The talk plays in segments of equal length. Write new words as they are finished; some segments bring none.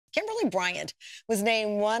Kimberly Bryant was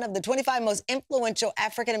named one of the 25 most influential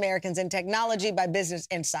African Americans in technology by Business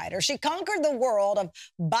Insider. She conquered the world of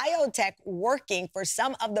biotech, working for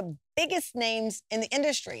some of the biggest names in the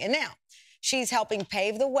industry. And now she's helping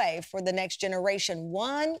pave the way for the next generation,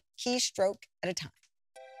 one keystroke at a time.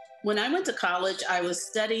 When I went to college, I was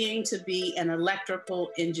studying to be an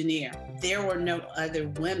electrical engineer. There were no other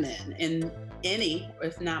women in any,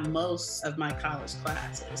 if not most, of my college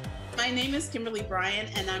classes. My name is Kimberly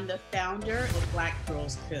Bryant, and I'm the founder of Black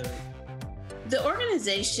Girls Code. The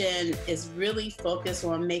organization is really focused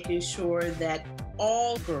on making sure that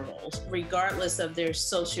all girls, regardless of their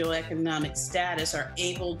socioeconomic status, are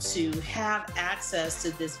able to have access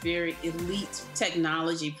to this very elite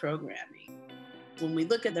technology programming. When we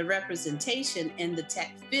look at the representation in the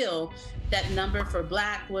tech field, that number for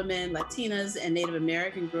Black women, Latinas, and Native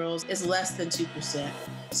American girls is less than 2%.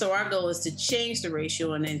 So our goal is to change the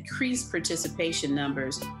ratio and increase participation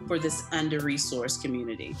numbers for this under-resourced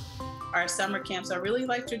community. Our summer camps are really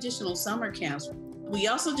like traditional summer camps. We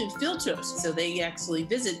also do field trips, so they actually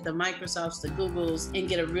visit the Microsofts, the Googles, and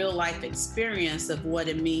get a real-life experience of what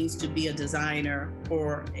it means to be a designer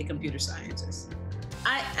or a computer scientist.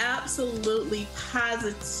 I absolutely,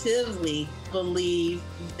 positively believe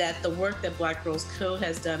that the work that Black Girls Code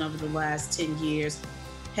has done over the last 10 years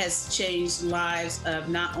has changed lives of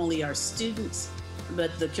not only our students,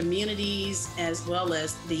 but the communities as well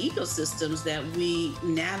as the ecosystems that we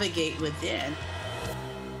navigate within.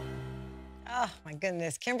 Oh, my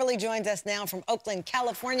goodness. Kimberly joins us now from Oakland,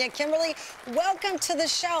 California. Kimberly, welcome to the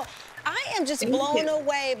show. I am just blown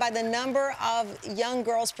away by the number of young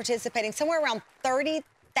girls participating. Somewhere around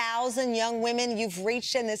 30,000 young women you've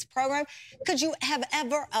reached in this program. Could you have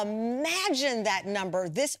ever imagined that number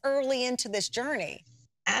this early into this journey?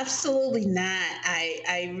 Absolutely not.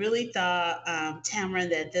 I really thought, Tamron,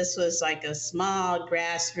 that this was like a small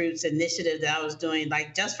grassroots initiative that I was doing,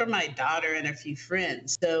 like just for my daughter and a few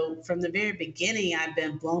friends. So from the very beginning, I've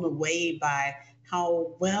been blown away by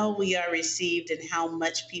how well we are received and how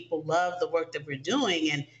much people love the work that we're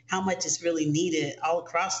doing and how much is really needed all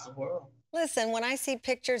across the world. Listen, when I see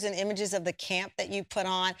pictures and images of the camp that you put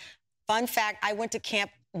on, fun fact, I went to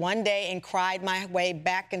camp one day and cried my way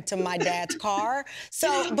back into my dad's car.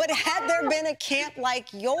 But had there been a camp like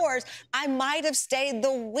yours, I might have stayed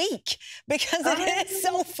the week because it is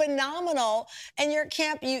so phenomenal. And your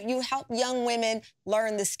camp, you help young women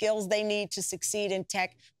learn the skills they need to succeed in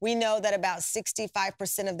tech. We know that about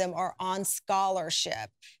 65% of them are on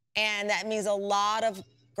scholarship. And that means a lot of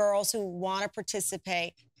girls who want to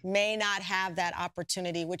participate may not have that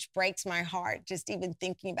opportunity, which breaks my heart, just even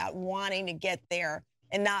thinking about wanting to get there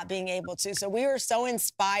and not being able to. So we are so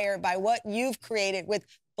inspired by what you've created with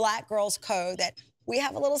Black Girls Code that we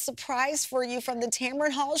have a little surprise for you from the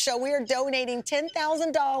Tamron Hall show. We are donating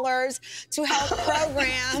 $10,000 to help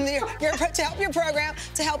your program,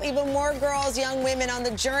 to help even more girls, young women on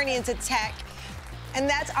the journey into tech. And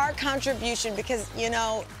that's our contribution because, you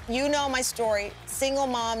know my story. Single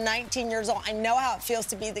mom, 19 years old. I know how it feels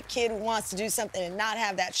to be the kid who wants to do something and not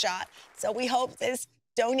have that shot. So we hope this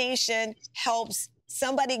donation helps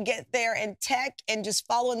somebody get there in tech and just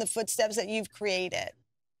follow in the footsteps that you've created.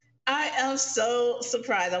 I am so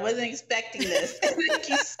surprised. I wasn't expecting this. Thank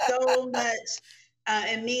you so much.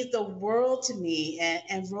 It means the world to me,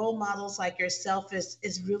 and role models like yourself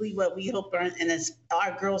is really what we hope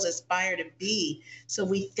our girls aspire to be. So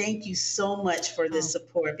we thank you so much for this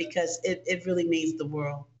support because it really means the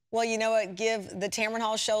world. Well, you know what? Give the Tamron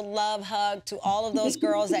Hall Show love hug to all of those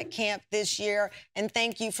girls at camp this year. And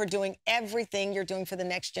thank you for doing everything you're doing for the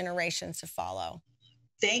next generations to follow.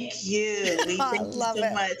 Thank you. Thank you so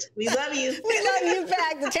much. We love you. We love you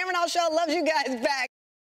back. The Tamron Hall Show loves you guys back.